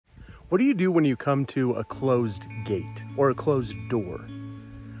What do you do when you come to a closed gate or a closed door?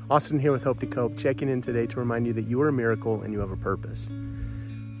 Austin here with Hope to Cope, checking in today to remind you that you are a miracle and you have a purpose.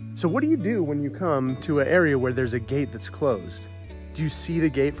 So what do you do when you come to an area where there's a gate that's closed? Do you see the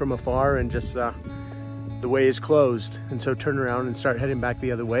gate from afar and just the way is closed and so turn around and start heading back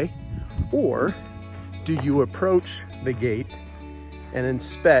the other way? Or do you approach the gate and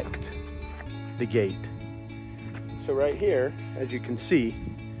inspect the gate? So right here, as you can see,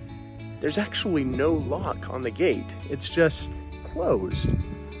 there's actually no lock on the gate. It's just closed.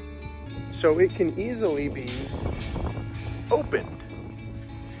 So it can easily be opened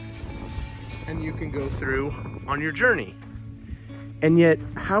and you can go through on your journey. And yet,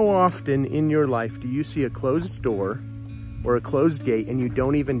 how often in your life do you see a closed door or a closed gate and you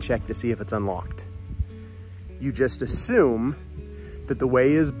don't even check to see if it's unlocked? You just assume that the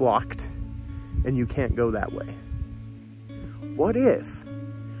way is blocked and you can't go that way.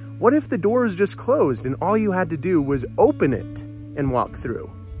 What if the door is just closed and all you had to do was open it and walk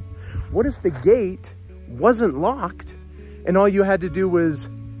through? What if the gate wasn't locked and all you had to do was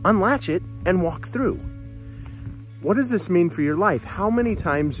unlatch it and walk through? What does this mean for your life? How many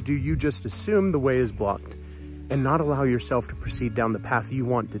times do you just assume the way is blocked and not allow yourself to proceed down the path you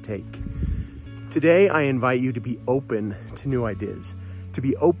want to take? Today, I invite you to be open to new ideas, to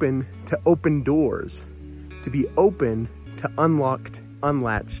be open to open doors, to be open to unlocked,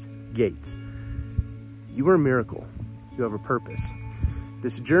 unlatched gates. You are a miracle. You have a purpose.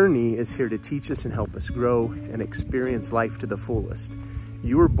 This journey is here to teach us and help us grow and experience life to the fullest.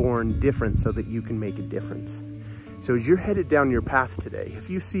 You were born different so that you can make a difference. So as you're headed down your path today, if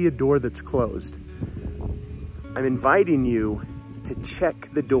you see a door that's closed, I'm inviting you to check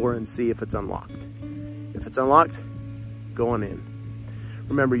the door and see if it's unlocked. If it's unlocked, go on in.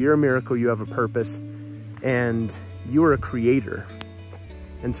 Remember, you're a miracle, you have a purpose, and you are a creator.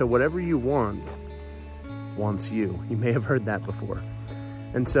 And so whatever you want, wants you. You may have heard that before.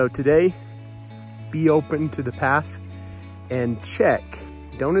 And so today, be open to the path and check.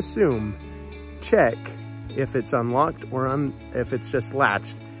 Don't assume. Check if it's unlocked or if it's just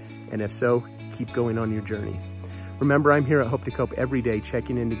latched. And if so, keep going on your journey. Remember, I'm here at Hope to Cope every day,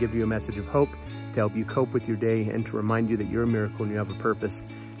 checking in to give you a message of hope, to help you cope with your day, and to remind you that you're a miracle and you have a purpose.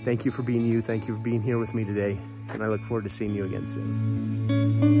 Thank you for being you. Thank you for being here with me today. And I look forward to seeing you again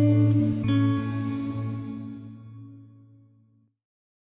soon.